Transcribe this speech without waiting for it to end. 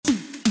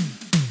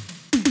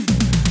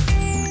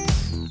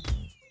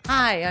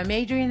Hi, I'm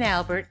Adrienne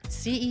Albert,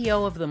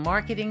 CEO of the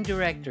Marketing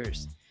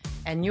Directors,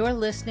 and you're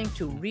listening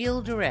to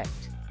Real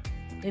Direct.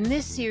 In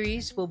this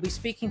series, we'll be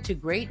speaking to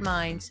great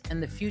minds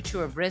and the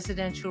future of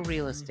residential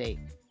real estate.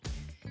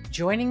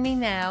 Joining me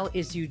now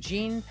is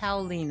Eugene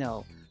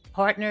Paolino,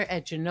 partner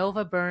at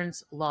Genova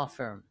Burns Law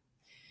Firm.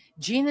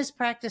 Gene has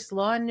practiced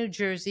law in New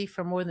Jersey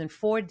for more than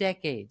 4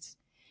 decades.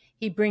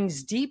 He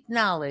brings deep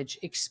knowledge,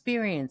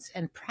 experience,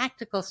 and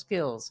practical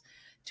skills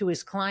to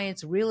his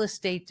clients' real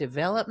estate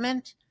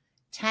development,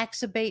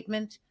 tax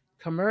abatement,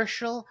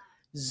 commercial,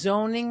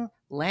 zoning,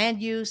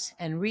 land use,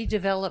 and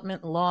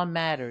redevelopment law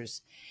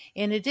matters.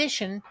 In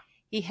addition,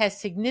 he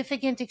has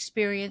significant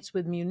experience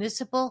with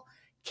municipal,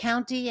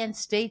 county, and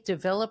state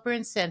developer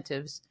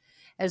incentives,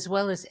 as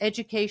well as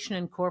education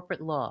and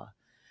corporate law,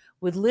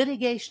 with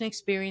litigation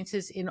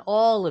experiences in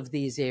all of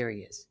these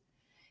areas.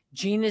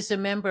 Gene is a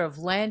member of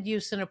land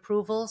use and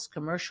approvals,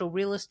 commercial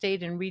real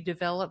estate and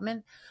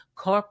redevelopment,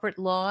 corporate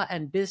law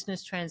and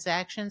business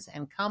transactions,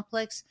 and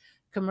complex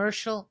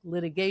commercial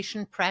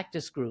litigation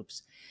practice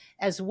groups,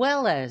 as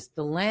well as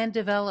the land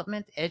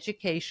development,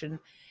 education,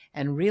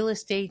 and real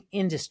estate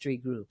industry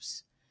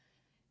groups.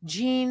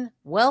 Gene,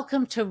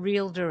 welcome to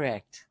Real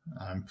Direct.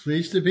 I'm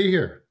pleased to be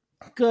here.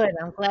 Good.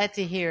 I'm glad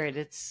to hear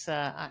it.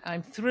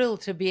 I'm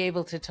thrilled to be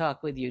able to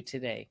talk with you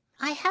today.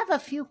 I have a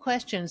few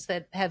questions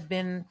that have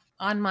been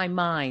on my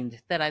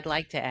mind that I'd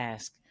like to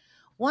ask.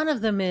 One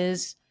of them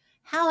is,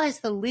 how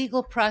has the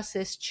legal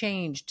process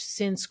changed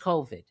since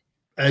COVID?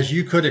 As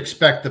you could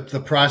expect, the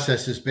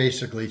process is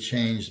basically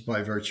changed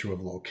by virtue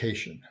of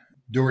location.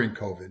 During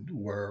COVID,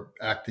 we're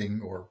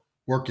acting or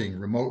working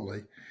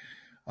remotely.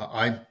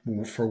 I,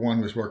 for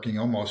one, was working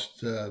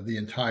almost the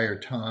entire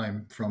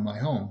time from my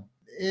home.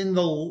 In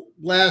the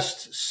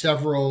last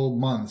several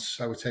months,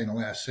 I would say in the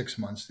last 6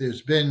 months,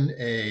 there's been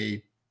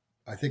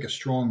I think, a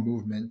strong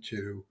movement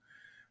to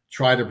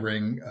try to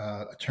bring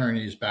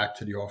attorneys back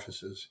to the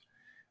offices.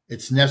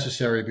 It's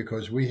necessary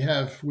because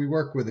we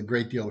work with a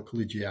great deal of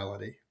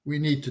collegiality. We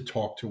need to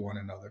talk to one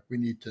another. We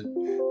need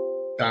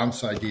to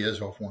bounce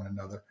ideas off one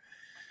another.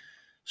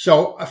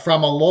 So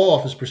from a law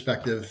office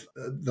perspective,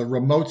 the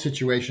remote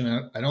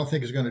situation, I don't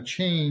think is going to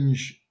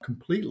change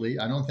completely.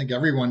 I don't think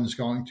everyone's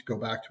going to go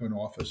back to an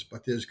office,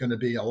 but there's going to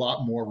be a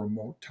lot more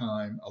remote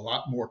time, a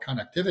lot more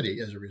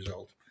connectivity as a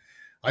result.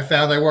 I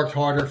found I worked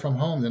harder from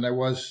home than I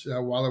was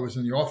while I was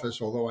in the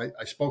office, although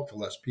I spoke to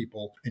less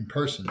people in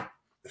person.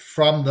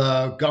 From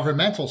the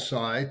governmental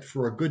side,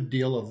 for a good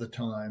deal of the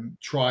time,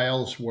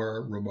 trials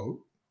were remote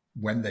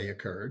when they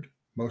occurred.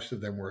 Most of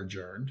them were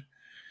adjourned.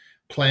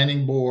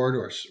 Planning board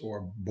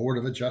or board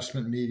of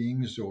adjustment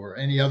meetings or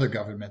any other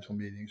governmental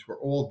meetings were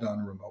all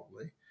done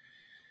remotely.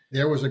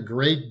 There was a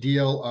great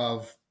deal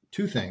of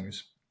two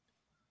things: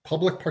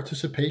 public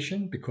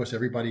participation, because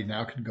everybody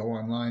now could go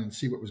online and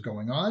see what was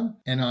going on.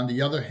 And on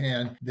the other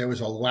hand, there was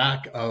a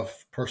lack of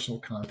personal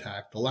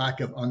contact, the lack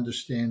of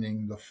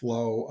understanding the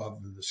flow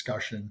of the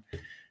discussion.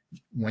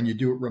 When you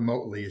do it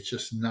remotely, it's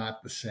just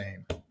not the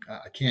same.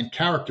 I can't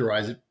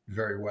characterize it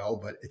very well,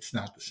 but it's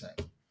not the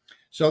same.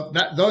 So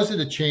those are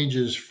the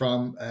changes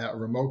from a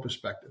remote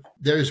perspective.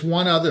 There's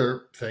one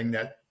other thing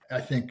that I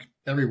think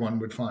everyone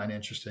would find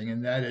interesting,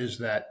 and that is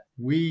that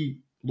we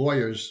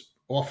lawyers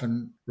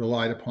often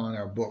relied upon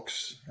our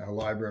books, our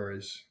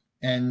libraries.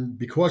 And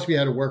because we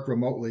had to work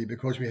remotely,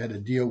 because we had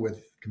to deal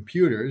with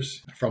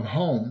computers from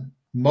home,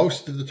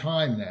 most of the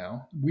time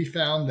now, we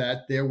found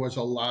that there was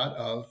a lot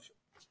of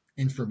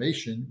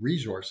information,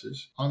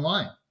 resources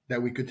online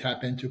that we could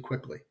tap into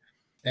quickly.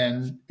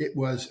 And it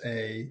was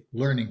a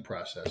learning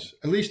process.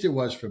 At least it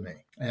was for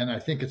me. And I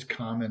think it's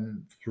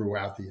common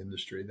throughout the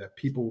industry that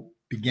people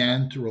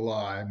began to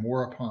rely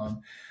more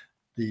upon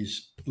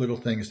these little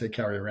things they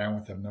carry around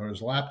with them, known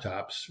as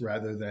laptops,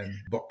 rather than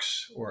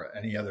books or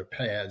any other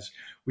pads.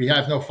 We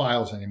have no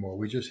files anymore.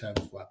 We just have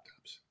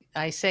laptops.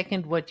 I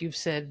second what you've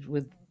said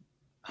with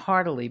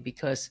heartily,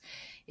 because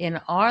in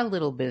our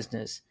little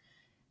business,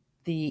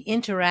 the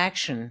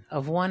interaction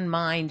of one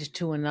mind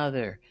to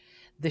another,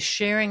 the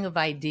sharing of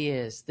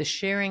ideas, the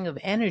sharing of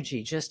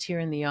energy just here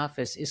in the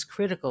office is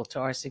critical to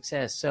our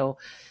success. So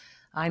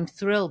I'm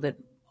thrilled that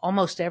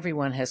almost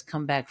everyone has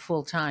come back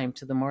full time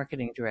to the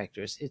marketing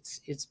directors.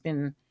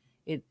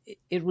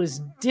 It was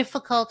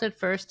difficult at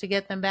first to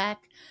get them back,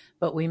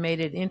 but we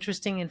made it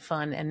interesting and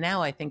fun. And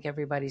now I think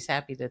everybody's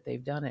happy that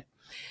they've done it.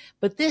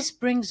 But this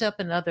brings up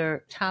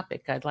another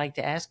topic I'd like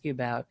to ask you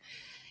about.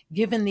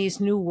 Given these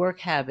new work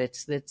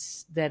habits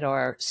that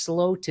are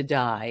slow to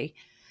die,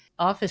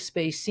 office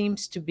space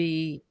seems to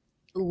be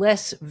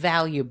less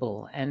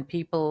valuable, and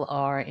people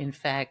are, in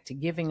fact,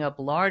 giving up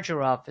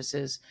larger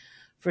offices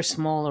for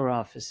smaller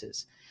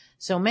offices.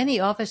 So many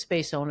office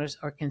space owners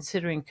are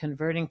considering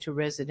converting to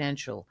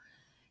residential.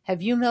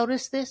 Have you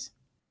noticed this?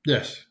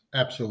 Yes,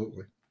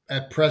 absolutely.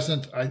 At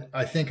present,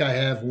 I think I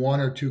have one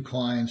or two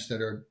clients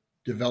that are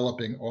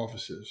developing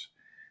offices.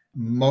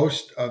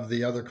 Most of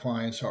the other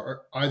clients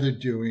are either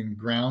doing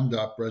ground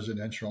up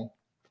residential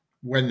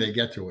when they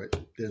get to it.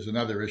 There's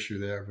another issue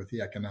there with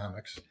the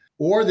economics,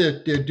 or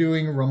that they're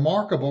doing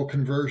remarkable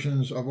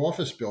conversions of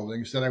office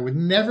buildings that I would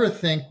never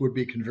think would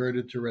be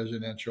converted to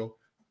residential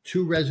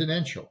to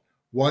residential.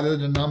 What are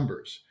the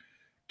numbers?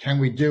 Can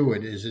we do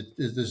it? Is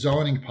the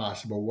zoning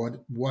possible?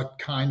 What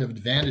kind of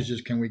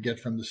advantages can we get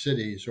from the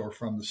cities or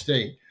from the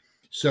state?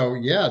 So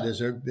yeah,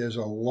 there's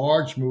a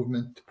large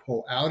movement to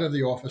pull out of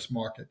the office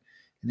market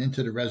and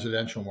into the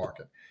residential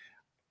market.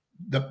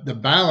 The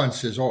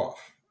balance is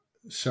off.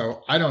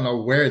 So I don't know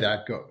where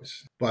that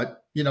goes. But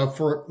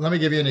for let me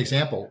give you an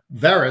example.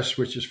 Veris,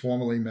 which is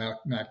formerly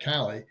Matt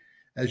Cali,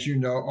 as you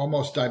know,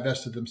 almost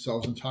divested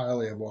themselves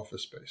entirely of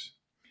office space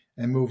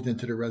and moved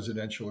into the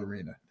residential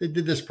arena. They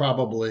did this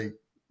probably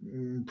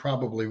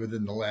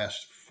within the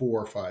last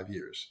 4 or 5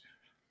 years.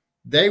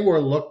 They were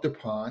looked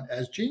upon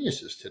as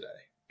geniuses today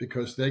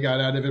because they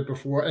got out of it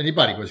before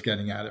anybody was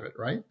getting out of it,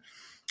 right?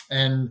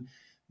 And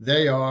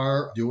they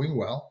are doing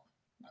well.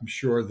 I'm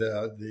sure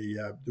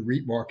the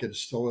REIT market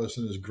still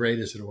isn't as great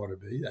as it ought to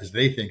be, as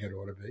they think it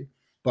ought to be,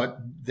 but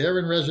they're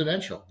in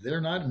residential.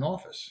 They're not in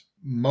office.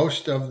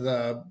 Most of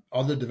the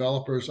other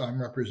developers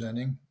I'm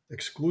representing,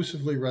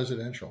 exclusively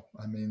residential.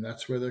 I mean,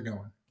 that's where they're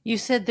going. You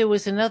said there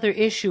was another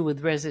issue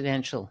with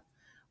residential.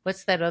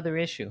 What's that other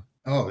issue?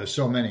 Oh, there's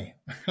so many.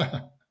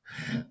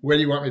 Where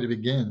do you want me to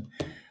begin?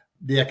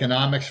 The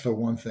economics, for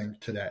one thing,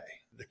 today.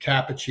 The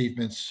cap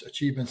achievements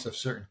of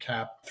certain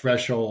cap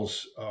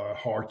thresholds are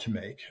hard to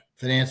make.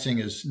 Financing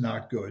is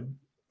not good.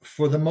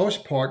 For the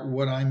most part,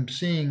 what I'm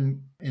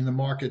seeing in the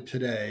market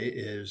today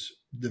is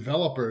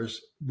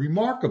developers,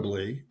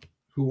 remarkably,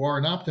 who are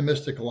an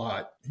optimistic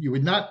lot. You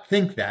would not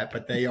think that,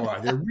 but they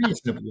are. They're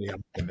reasonably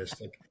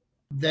optimistic.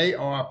 They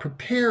are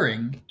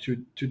preparing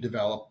to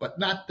develop, but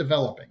not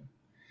developing.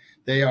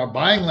 They are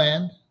buying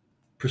land,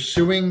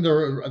 pursuing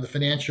the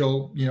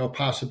financial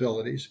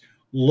possibilities,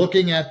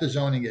 looking at the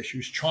zoning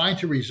issues, trying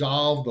to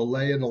resolve the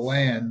lay of the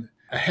land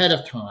ahead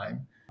of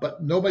time.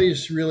 But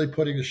nobody's really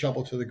putting the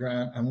shovel to the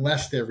ground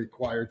unless they're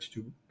required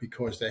to,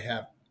 because they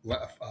have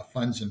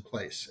funds in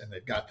place and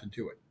they've got to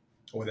do it,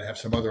 or they have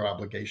some other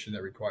obligation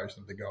that requires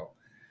them to go.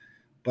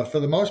 But for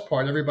the most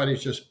part,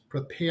 everybody's just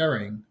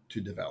preparing to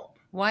develop.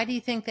 Why do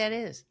you think that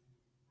is?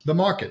 The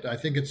market. I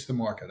think it's the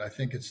market. I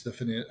think it's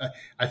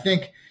I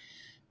think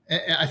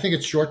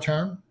it's short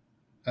term.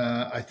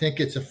 I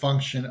think it's a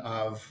function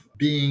of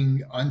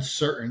being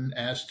uncertain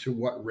as to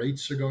what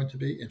rates are going to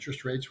be,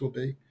 interest rates will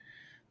be.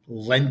 The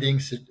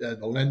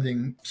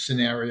lending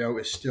scenario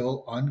is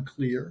still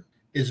unclear.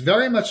 It's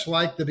very much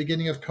like the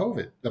beginning of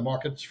COVID. The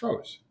markets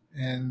froze.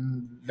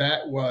 And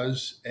that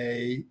was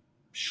a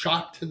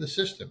shock to the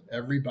system.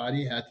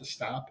 Everybody had to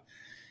stop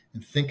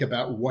and think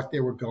about what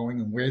they were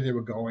going and where they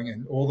were going.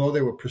 And although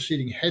they were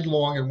proceeding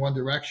headlong in one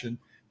direction,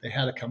 they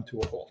had to come to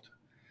a halt.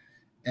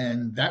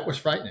 And that was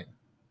frightening.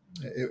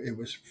 It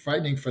was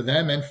frightening for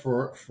them and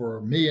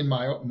for me and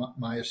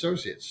my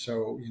associates.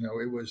 So,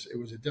 it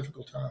was a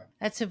difficult time.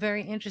 That's a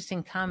very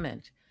interesting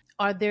comment.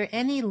 Are there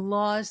any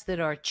laws that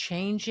are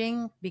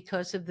changing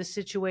because of the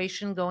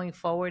situation going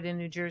forward in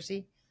New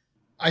Jersey?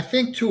 I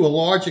think to a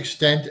large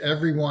extent,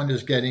 everyone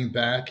is getting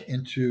back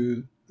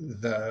into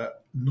the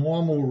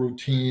normal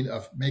routine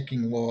of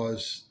making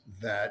laws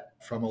that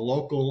from a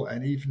local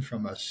and even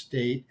from a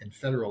state and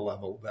federal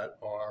level that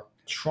are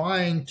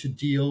trying to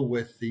deal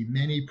with the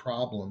many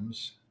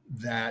problems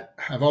that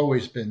have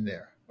always been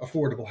there.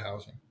 Affordable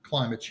housing,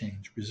 climate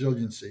change,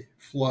 resiliency,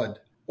 flood,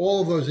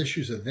 all of those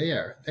issues are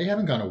there. They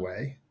haven't gone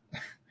away.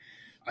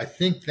 I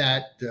think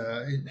that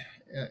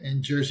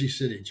in Jersey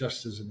City,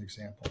 just as an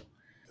example,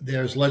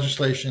 there's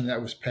legislation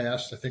that was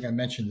passed. I think I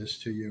mentioned this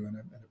to you in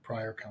a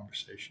prior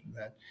conversation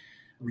that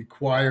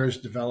requires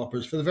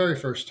developers for the very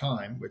first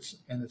time,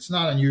 and it's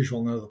not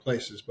unusual in other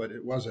places, but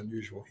it was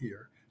unusual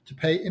here, to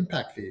pay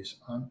impact fees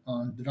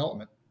on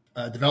development.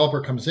 A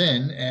developer comes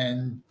in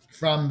and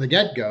from the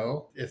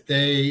get-go, if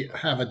they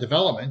have a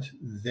development,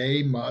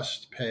 they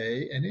must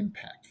pay an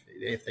impact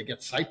fee. If they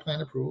get site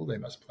plan approval, they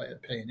must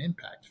pay an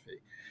impact fee.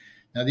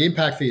 Now, the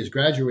impact fee is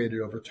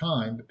graduated over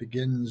time. It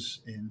begins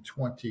in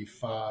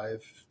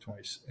 25,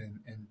 20,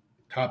 and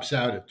tops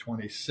out at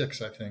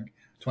 26, I think,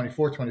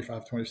 24,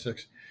 25,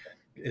 26.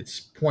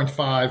 It's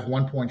 0.5,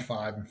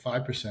 1.5, and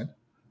 5%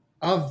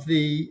 of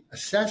the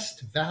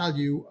assessed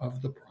value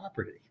of the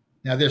property.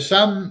 Now, there's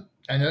some,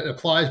 and it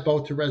applies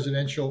both to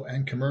residential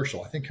and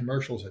commercial. I think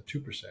commercial is at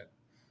 2%.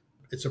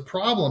 It's a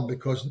problem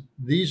because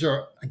these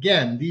are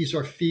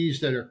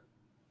fees that are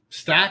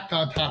stacked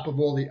on top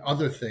of all the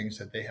other things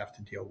that they have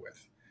to deal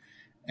with.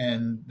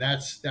 And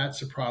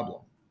that's a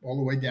problem all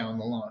the way down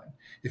the line.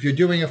 If you're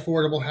doing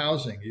affordable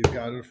housing, you've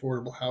got an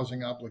affordable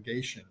housing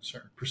obligation. A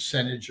certain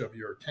percentage of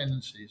your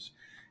tenancies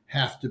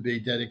have to be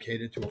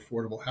dedicated to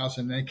affordable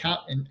housing.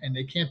 And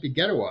they can't be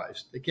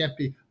ghettoized. They can't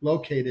be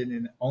located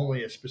in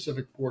only a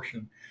specific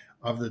portion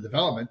of the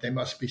development. They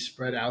must be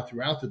spread out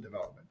throughout the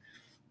development,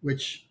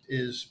 which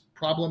is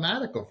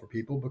problematical for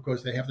people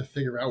because they have to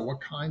figure out what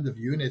kind of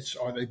units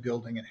are they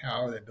building and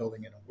how are they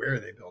building it and where are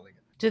they building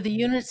it. Do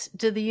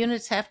the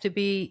units have to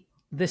be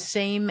the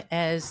same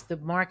as the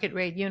market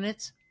rate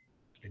units?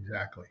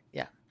 Exactly.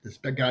 Yeah. There's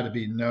got to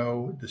be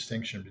no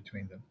distinction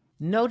between them.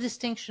 No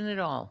distinction at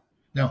all.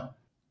 No,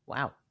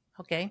 Wow.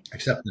 Okay.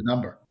 except the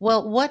number.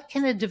 Well, what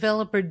can a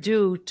developer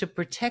do to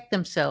protect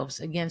themselves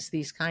against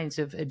these kinds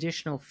of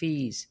additional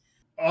fees?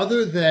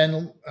 Other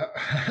than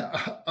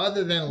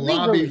other than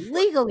lobby for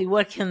Legally,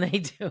 what can they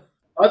do?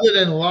 other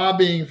than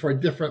lobbying for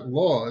different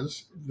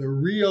laws, the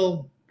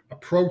real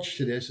approach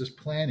to this is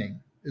planning.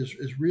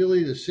 Is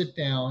really to sit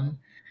down,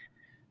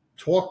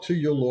 talk to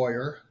your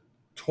lawyer,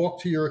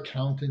 talk to your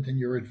accountant and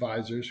your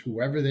advisors,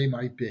 whoever they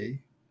might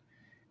be,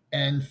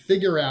 and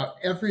figure out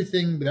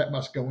everything that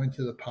must go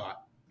into the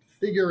pot.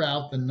 Figure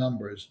out the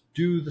numbers,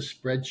 do the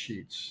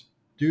spreadsheets,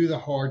 do the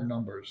hard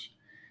numbers,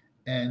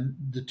 and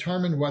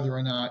determine whether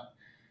or not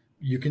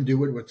you can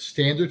do it with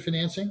standard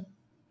financing,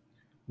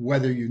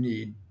 whether you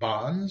need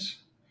bonds,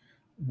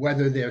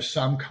 whether there's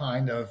some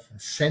kind of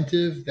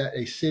incentive that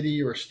a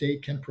city or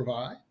state can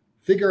provide.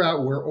 Figure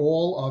out where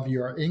all of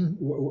your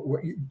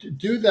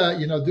do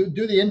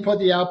the input,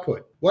 the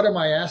output. What are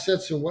my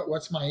assets, and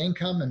what's my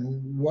income,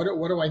 and what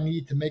do I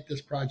need to make this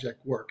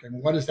project work,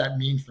 and what does that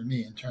mean for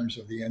me in terms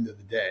of the end of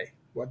the day?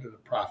 What are the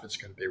profits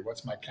going to be?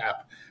 What's my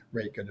cap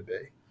rate going to be?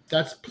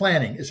 That's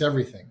planning. Is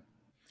everything.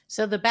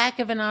 So the back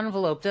of an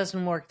envelope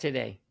doesn't work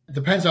today. It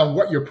depends on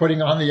what you're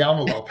putting on the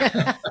envelope.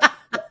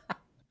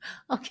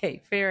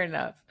 Okay, fair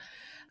enough.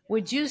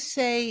 Would you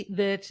say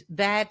that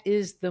that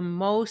is the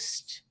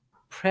most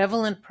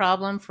prevalent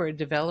problem for a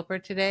developer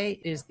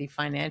today, is the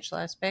financial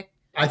aspect?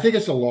 I think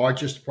it's the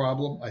largest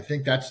problem. I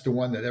think that's the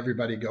one that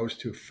everybody goes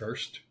to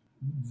first.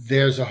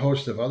 There's a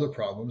host of other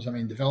problems. I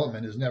mean,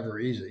 development is never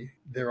easy.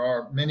 There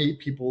are many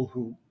people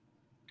who,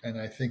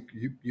 and I think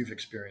you've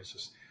experienced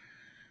this,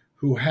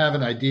 who have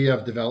an idea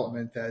of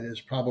development that is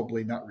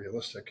probably not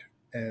realistic.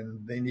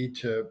 And they need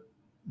to,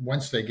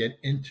 once they get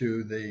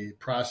into the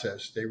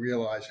process, they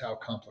realize how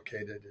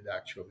complicated it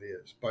actually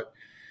is. But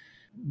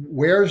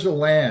where's the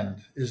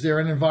land? Is there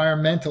an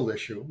environmental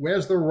issue?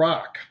 Where's the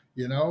rock?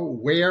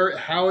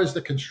 How is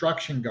the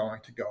construction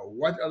going to go?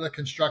 What are the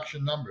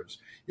construction numbers?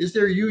 Is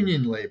there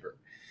union labor?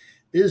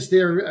 Is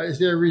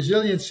there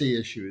resiliency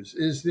issues?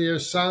 Is there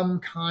some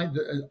kind?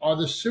 Are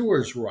the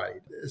sewers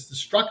right? Is the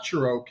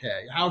structure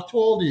okay? How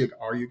tall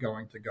are you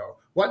going to go?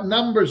 What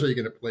numbers are you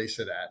going to place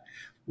it at?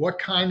 What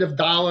kind of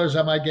dollars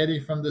am I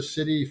getting from the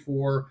city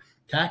for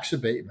tax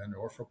abatement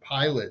or for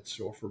pilots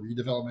or for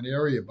redevelopment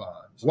area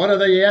bonds? What are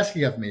they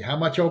asking of me? How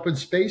much open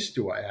space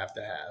do I have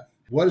to have?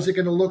 What is it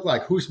going to look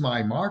like? Who's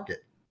my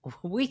market?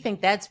 We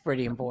think that's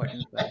pretty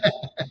important.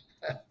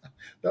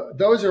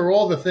 Those are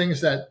all the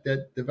things that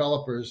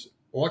developers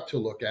ought to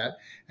look at.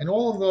 And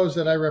all of those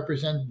that I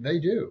represent, they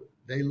do.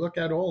 They look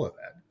at all of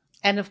that.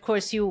 And of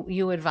course,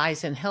 you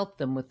advise and help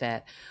them with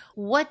that.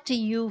 What do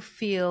you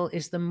feel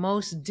is the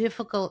most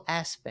difficult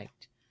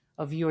aspect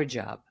of your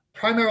job?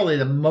 Primarily,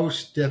 the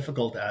most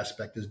difficult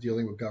aspect is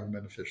dealing with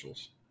government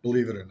officials,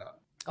 believe it or not.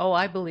 Oh,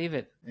 I believe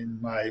it.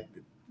 In my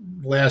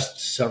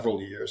last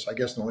several years, I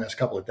guess in the last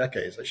couple of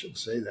decades, I shouldn't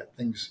say that,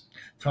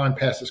 time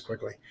passes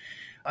quickly.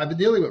 I've been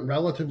dealing with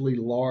relatively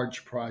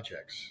large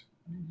projects,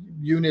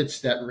 units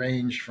that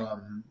range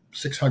from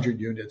 600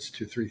 units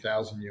to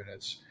 3,000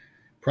 units,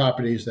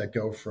 properties that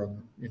go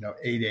from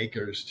 8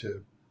 acres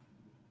to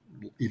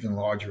even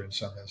larger in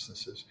some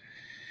instances.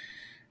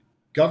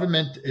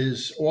 Government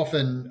is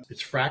often,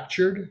 it's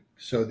fractured.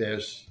 So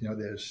there's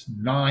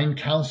 9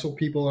 council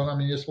people on a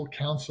municipal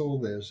council.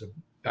 There's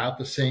about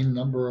the same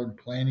number of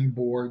planning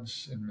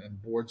boards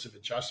and boards of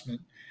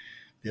adjustment.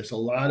 There's a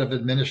lot of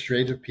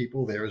administrative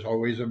people. There's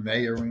always a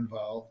mayor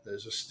involved.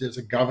 There's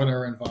a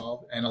governor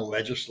involved and a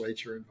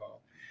legislature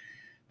involved.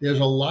 There's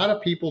a lot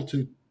of people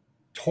to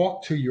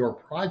talk to your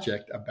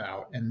project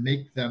about and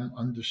make them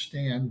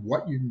understand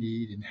what you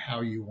need and how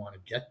you want to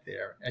get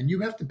there. And you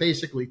have to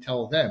basically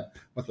tell them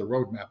what the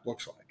roadmap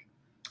looks like.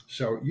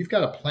 So you've got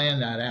to plan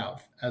that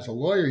out. As a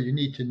lawyer, you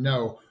need to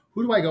know,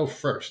 who do I go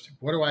first?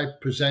 What do I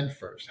present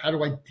first? How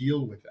do I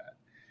deal with that?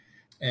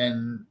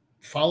 And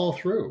follow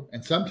through.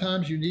 And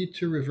sometimes you need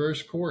to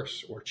reverse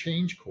course or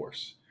change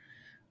course.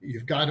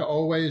 You've got to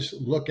always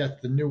look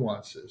at the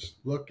nuances,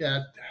 look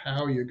at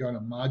how you're going to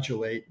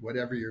modulate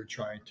whatever you're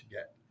trying to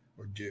get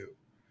or do.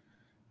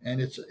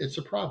 And it's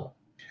a problem.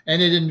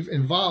 And it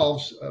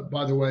involves,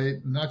 by the way,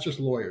 not just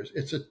lawyers.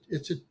 It's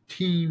a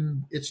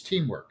team. It's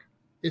teamwork.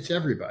 It's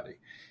everybody.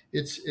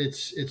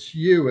 It's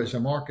you as a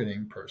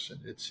marketing person.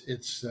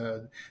 It's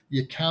the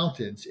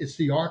accountants. It's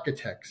the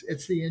architects.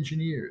 It's the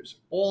engineers.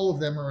 All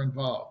of them are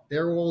involved.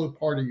 They're all a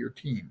part of your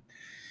team.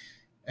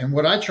 And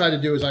what I try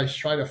to do is I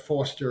try to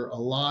foster a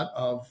lot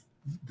of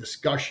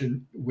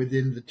discussion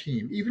within the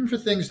team, even for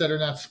things that are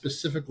not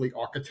specifically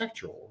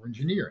architectural or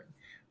engineering.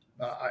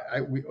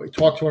 We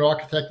talk to an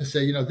architect and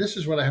say, this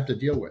is what I have to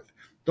deal with.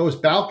 Those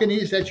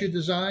balconies that you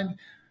designed,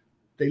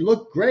 they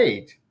look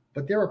great,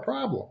 but they're a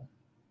problem.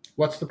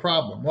 What's the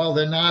problem? Well,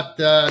 they're not.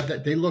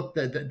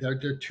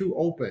 They're too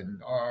open.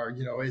 Or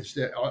is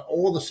there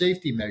all the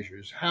safety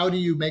measures? How do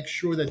you make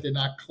sure that they're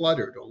not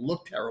cluttered or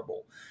look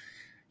terrible?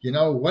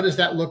 What does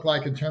that look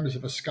like in terms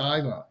of a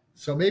skyline?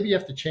 So maybe you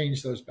have to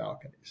change those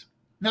balconies,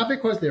 not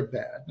because they're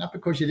bad, not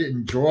because you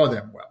didn't draw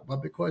them well,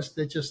 but because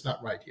they're just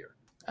not right here.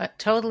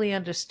 Totally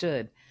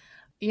understood.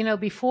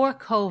 Before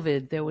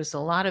COVID, there was a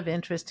lot of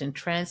interest in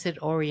transit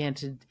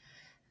oriented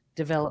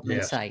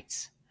development Yes.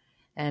 sites,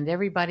 and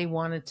everybody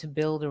wanted to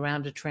build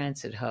around a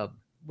transit hub,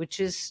 which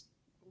is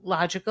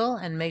logical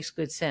and makes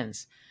good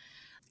sense.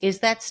 Is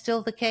that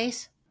still the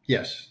case?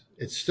 Yes,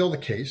 it's still the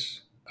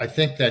case. I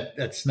think that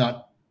that's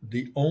not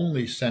the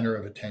only center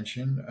of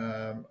attention.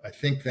 I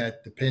think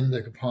that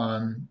depending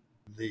upon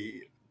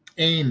the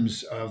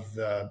aims of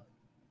the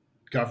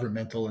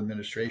governmental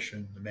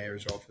administration, the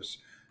mayor's office,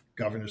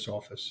 governor's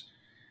office,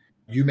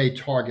 you may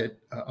target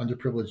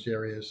underprivileged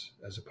areas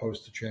as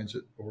opposed to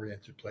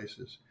transit-oriented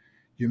places.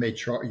 You may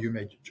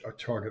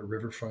target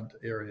riverfront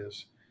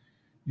areas.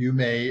 You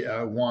may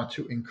want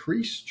to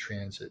increase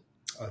transit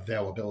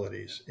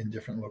availabilities in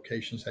different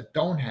locations that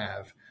don't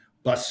have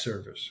bus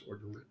service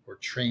or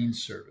train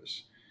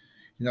service.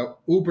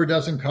 Uber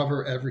doesn't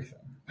cover everything,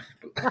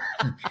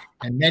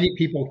 and many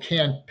people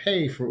can't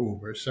pay for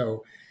Uber,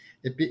 so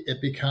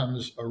it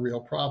becomes a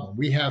real problem.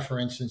 We have, for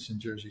instance, in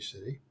Jersey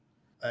City,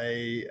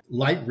 a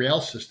light rail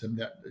system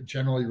that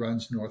generally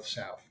runs north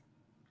south.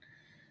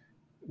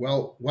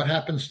 Well, what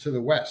happens to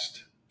the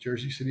west?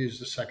 Jersey City is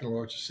the second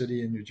largest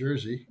city in New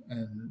Jersey,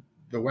 and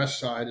the west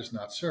side is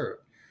not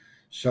served.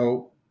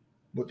 So,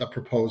 what the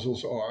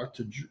proposals are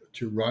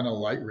to run a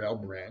light rail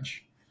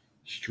branch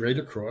straight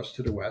across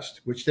to the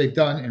west, which they've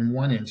done in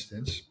one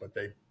instance, but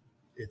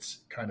it's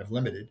kind of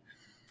limited.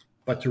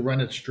 But to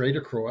run it straight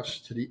across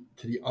to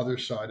the other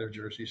side of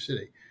Jersey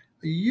City,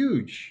 a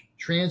huge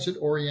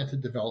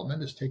transit-oriented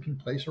development is taking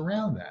place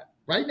around that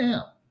right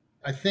now.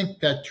 I think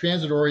that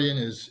transit orient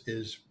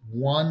is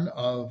one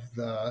of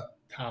the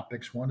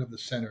topics, one of the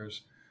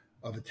centers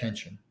of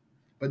attention,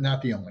 but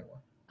not the only one.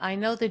 I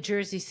know that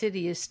Jersey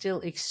City is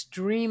still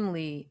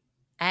extremely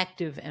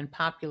active and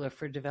popular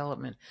for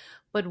development,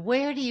 but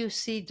where do you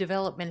see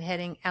development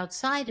heading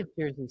outside of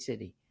Jersey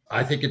City?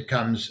 I think it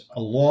comes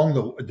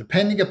along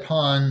depending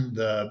upon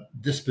the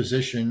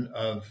disposition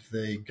of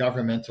the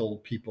governmental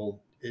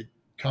people, it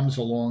comes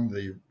along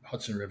the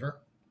Hudson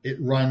River. It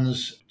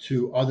runs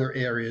to other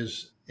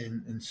areas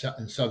in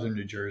southern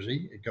New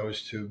Jersey. It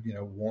goes to,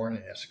 Warren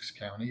and Essex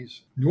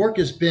counties. Newark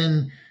has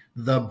been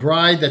the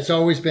bride that's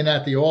always been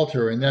at the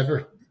altar and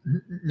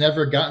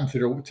never gotten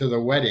to the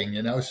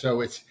wedding,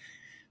 so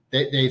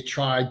they've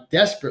tried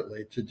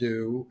desperately to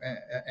do,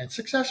 and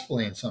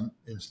successfully in some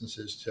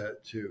instances,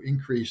 to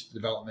increase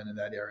development in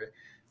that area.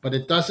 But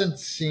it doesn't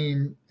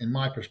seem, in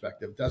my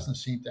perspective, doesn't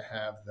seem to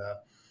have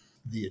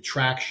the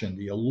attraction,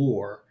 the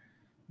allure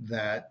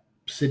that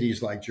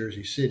cities like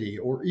Jersey City,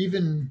 or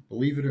even,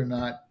 believe it or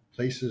not,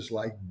 places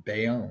like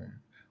Bayonne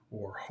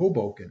or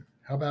Hoboken.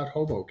 How about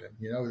Hoboken?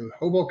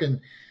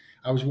 Hoboken.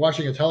 I was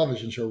watching a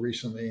television show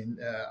recently, and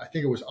I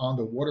think it was on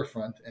the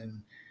waterfront,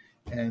 and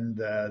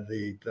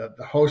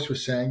the host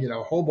was saying,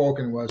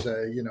 Hoboken was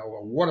a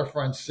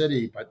waterfront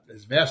city, but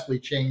has vastly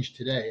changed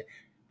today.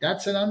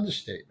 That's an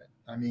understatement.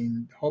 I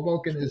mean,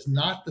 Hoboken is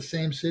not the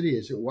same city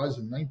as it was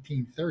in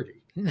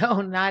 1930.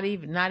 No, not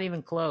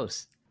even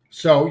close.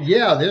 So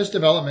yeah, there's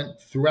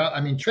development throughout. I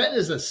mean, Trenton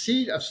is a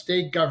seat of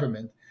state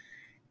government,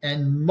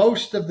 and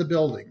most of the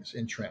buildings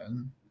in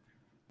Trenton.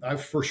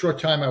 For a short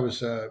time, I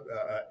was a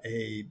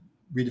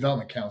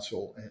redevelopment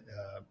council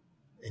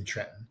in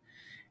Trenton.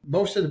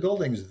 Most of the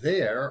buildings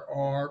there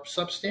are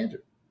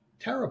substandard,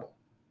 terrible.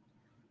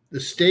 The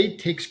state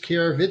takes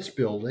care of its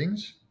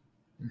buildings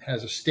and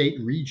has a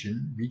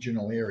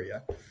regional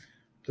area.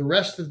 The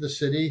rest of the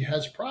city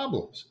has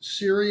problems,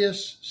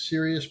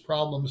 serious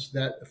problems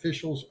that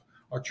officials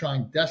are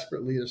trying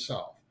desperately to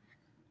solve.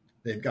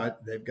 They've got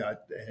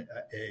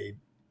a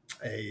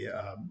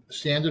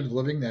standard of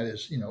living that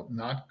is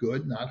not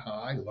good, not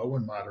high, low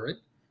and moderate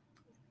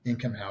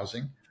income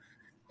housing,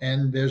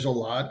 and there's a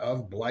lot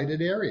of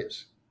blighted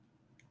areas.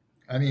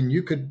 I mean,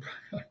 you could.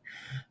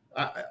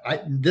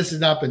 This has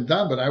not been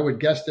done, but I would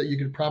guess that you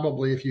could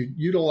probably, if you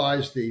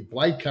utilize the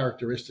blight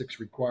characteristics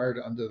required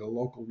under the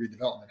local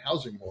redevelopment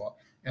housing law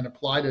and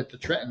applied it to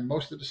Trenton,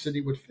 most of the city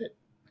would fit.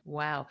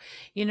 Wow.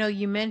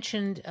 You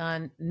mentioned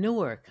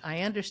Newark. I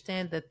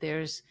understand that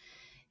there's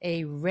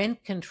a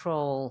rent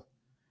control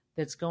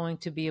that's going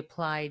to be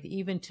applied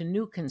even to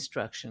new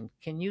construction.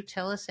 Can you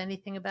tell us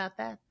anything about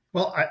that?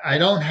 Well, I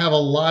don't have a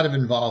lot of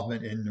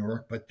involvement in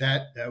Newark, but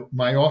that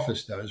my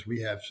office does.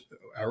 We have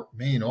our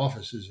main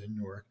offices in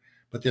Newark,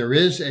 but there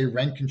is a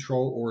rent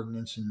control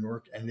ordinance in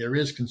Newark, and there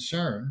is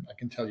concern. I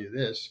can tell you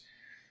this: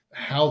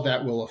 how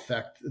that will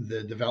affect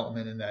the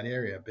development in that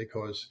area,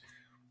 because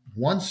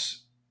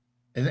once,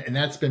 and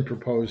that's been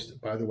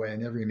proposed, by the way,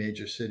 in every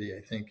major city,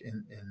 I think,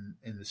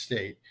 in the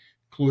state,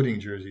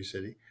 including Jersey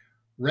City.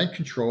 Rent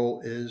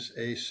control is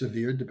a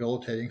severe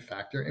debilitating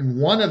factor and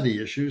one of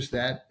the issues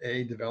that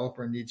a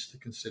developer needs to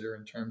consider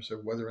in terms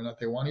of whether or not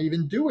they want to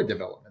even do a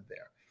development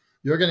there.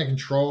 You're going to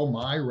control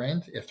my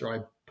rent after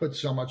I put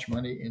so much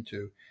money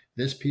into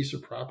this piece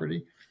of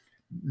property?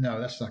 No,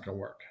 that's not going to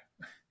work.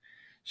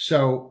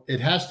 So it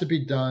has to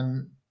be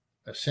done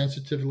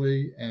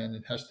sensitively, and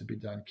it has to be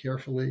done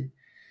carefully.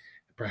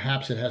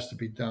 Perhaps it has to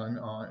be done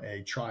on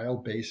a trial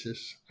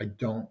basis. I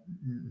don't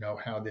know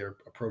how they're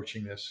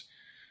approaching this,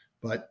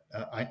 but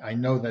I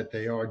know that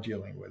they are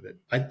dealing with it.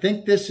 I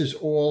think this is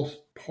all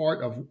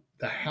part of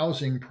the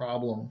housing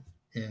problem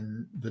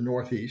in the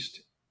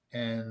Northeast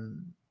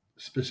and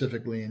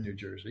specifically in New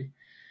Jersey.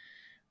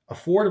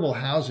 Affordable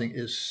housing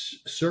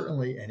is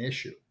certainly an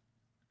issue.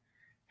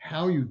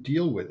 How you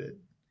deal with it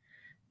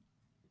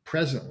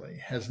presently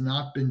has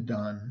not been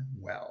done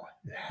well.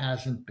 It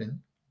hasn't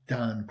been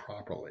done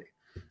properly.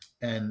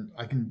 And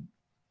I can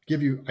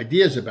give you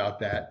ideas about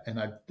that. And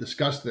I've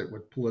discussed it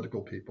with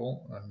political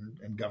people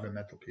and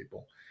governmental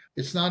people.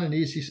 It's not an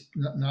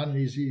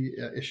easy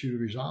issue to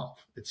resolve.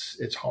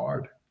 It's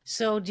hard.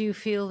 So, do you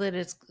feel that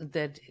it's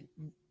that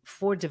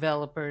for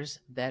developers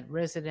that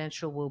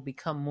residential will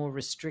become more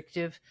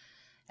restrictive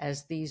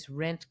as these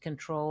rent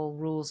control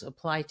rules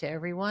apply to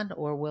everyone,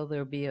 or will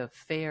there be a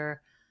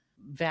fair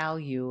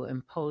value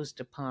imposed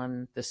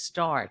upon the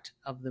start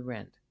of the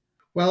rent?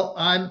 Well,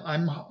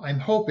 I'm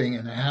hoping,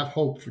 and I have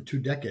hoped for 2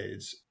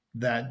 decades,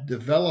 that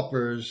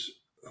developers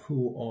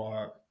who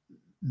are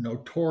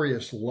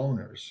notorious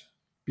loners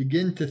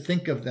begin to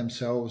think of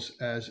themselves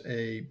as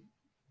a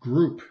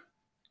group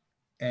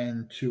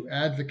and to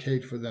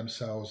advocate for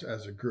themselves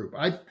as a group.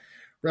 I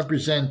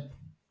represent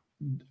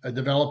a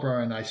developer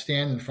and I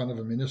stand in front of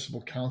a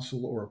municipal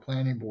council or a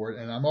planning board,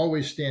 and I'm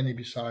always standing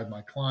beside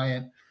my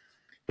client,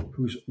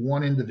 who's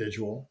one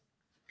individual,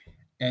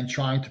 and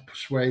trying to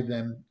persuade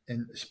them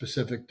in a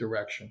specific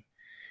direction.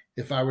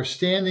 If I were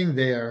standing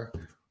there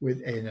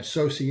with an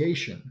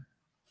association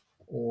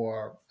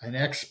or an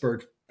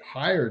expert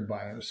hired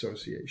by an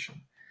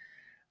association,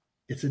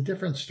 it's a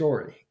different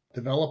story.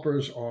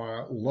 Developers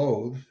are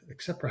loath,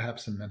 except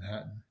perhaps in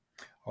Manhattan,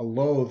 are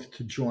loath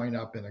to join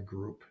up in a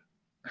group.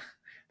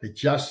 They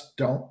just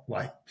don't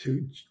like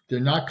to, they're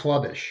not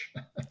clubbish.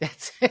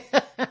 That's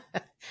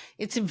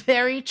it's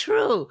very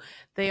true.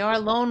 They are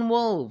lone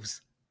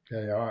wolves.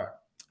 They are.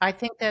 I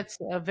think that's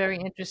a very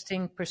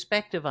interesting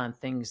perspective on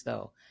things,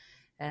 though,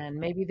 and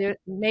maybe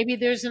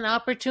there's an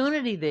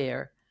opportunity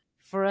there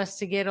for us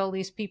to get all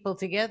these people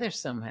together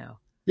somehow.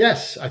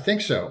 Yes, I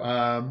think so.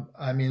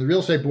 I mean, the real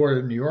estate board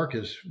in New York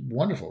is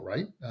wonderful,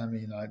 right? I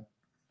mean,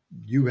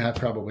 you have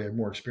probably have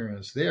more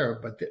experience there,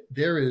 but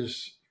there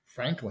is,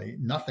 frankly,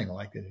 nothing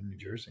like it in New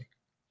Jersey.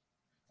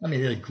 I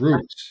mean, they're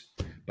groups,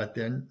 but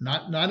they're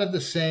not of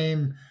the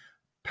same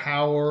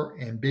power,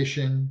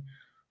 ambition,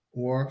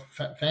 or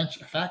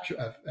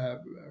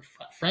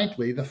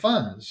frankly, the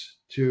funds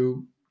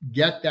to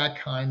get that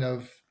kind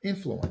of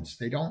influence.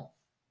 They don't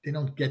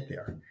get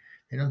there.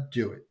 They don't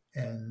do it,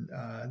 and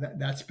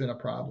that's been a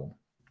problem.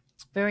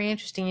 Very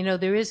interesting. You know,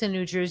 there is a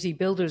New Jersey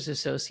Builders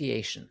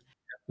Association,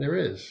 There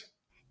is.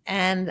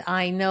 and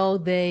I know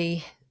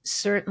they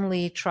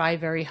certainly try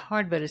very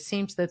hard, but it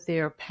seems that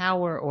their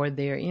power or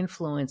their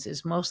influence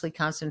is mostly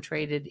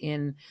concentrated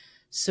in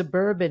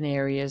suburban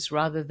areas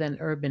rather than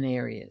urban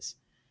areas.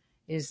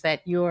 Is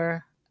that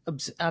your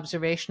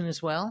observation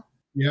as well?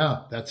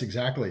 Yeah, that's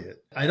exactly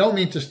it. I don't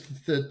mean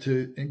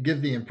to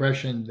give the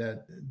impression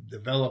that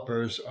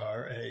developers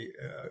are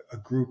a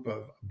group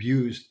of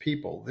abused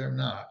people. They're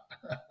not.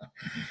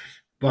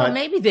 Well, But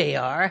maybe they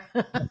are.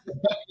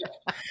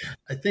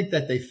 I think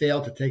that they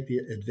fail to take the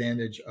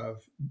advantage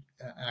of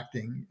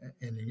acting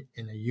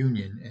in a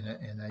union,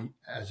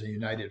 as a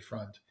united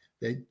front.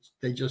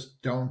 They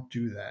just don't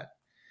do that,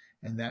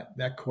 and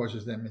that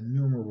causes them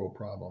innumerable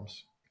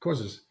problems. It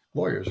causes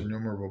lawyers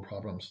innumerable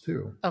problems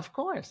too. Of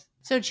course.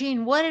 So,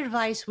 Gene, what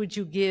advice would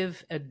you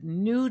give a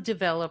new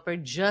developer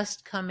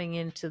just coming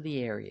into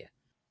the area?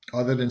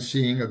 Other than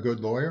seeing a good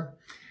lawyer,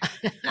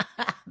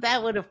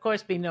 That would, of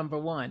course, be number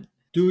one.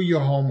 do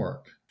your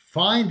homework.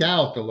 Find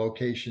out the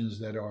locations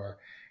that are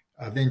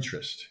of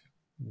interest.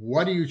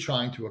 What are you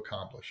trying to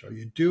accomplish? Are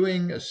you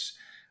doing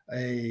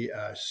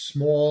a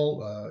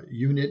small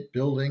unit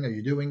building? Are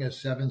you doing a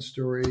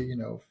 7-story,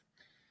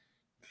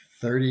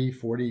 30,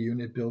 40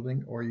 unit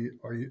building? Or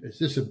is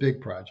this a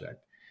big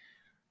project?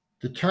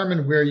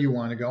 Determine where you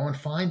want to go and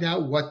find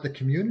out what the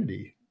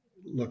community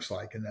looks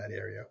like in that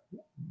area.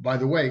 By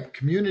the way,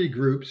 community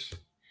groups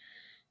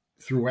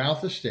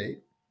throughout the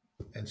state,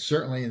 and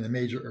certainly in the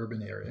major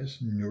urban areas,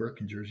 Newark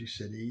and Jersey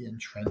City and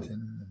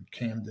Trenton and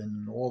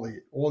Camden and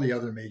all the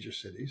other major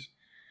cities,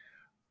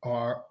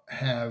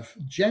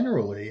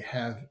 generally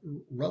have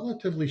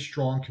relatively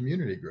strong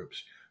community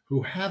groups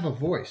who have a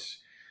voice.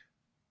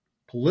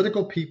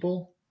 Political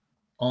people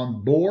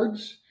on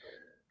boards,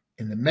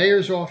 in the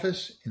mayor's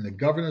office, in the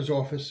governor's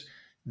office,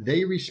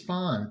 they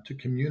respond to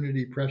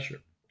community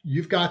pressure.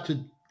 You've got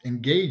to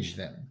engage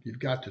them. You've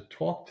got to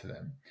talk to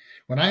them.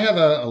 When I have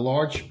a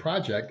large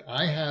project,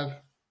 I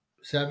have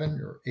 7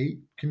 or 8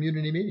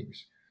 community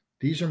meetings.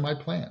 These are my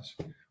plans.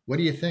 What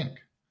do you think?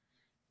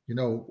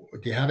 Do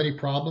you have any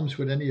problems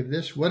with any of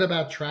this? What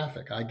about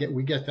traffic?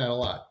 We get that a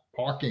lot.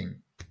 Parking,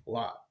 a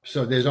lot.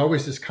 So there's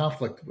always this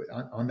conflict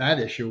on that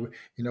issue.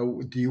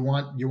 Do you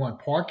want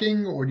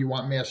parking or do you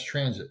want mass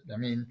transit? I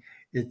mean,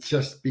 it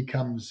just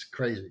becomes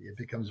crazy. It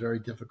becomes very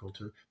difficult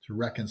to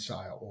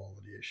reconcile all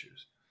of the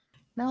issues.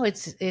 No,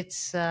 it's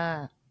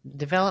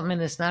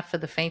development is not for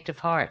the faint of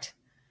heart.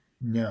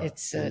 No,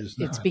 It's it is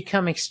it's not.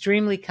 become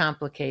extremely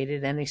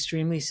complicated and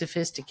extremely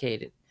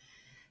sophisticated.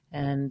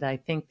 And I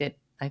think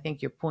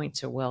your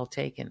points are well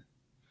taken.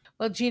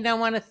 Well, Gene, I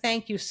want to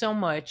thank you so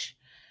much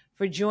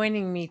for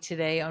joining me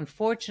today.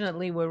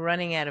 Unfortunately, we're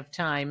running out of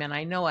time, and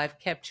I know I've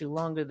kept you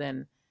longer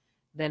than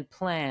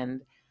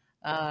planned.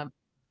 Um,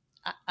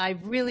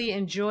 I've really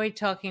enjoyed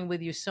talking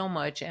with you so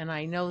much, and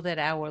I know that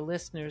our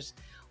listeners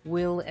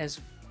will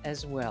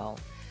as well.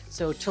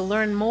 So, to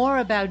learn more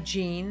about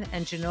Gene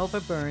and Genova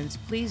Burns,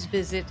 please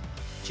visit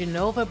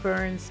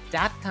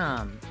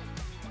genovaburns.com.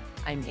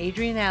 I'm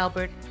Adrienne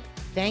Albert.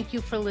 Thank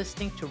you for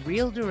listening to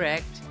Real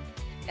Direct,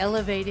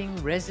 Elevating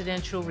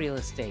Residential Real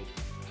Estate.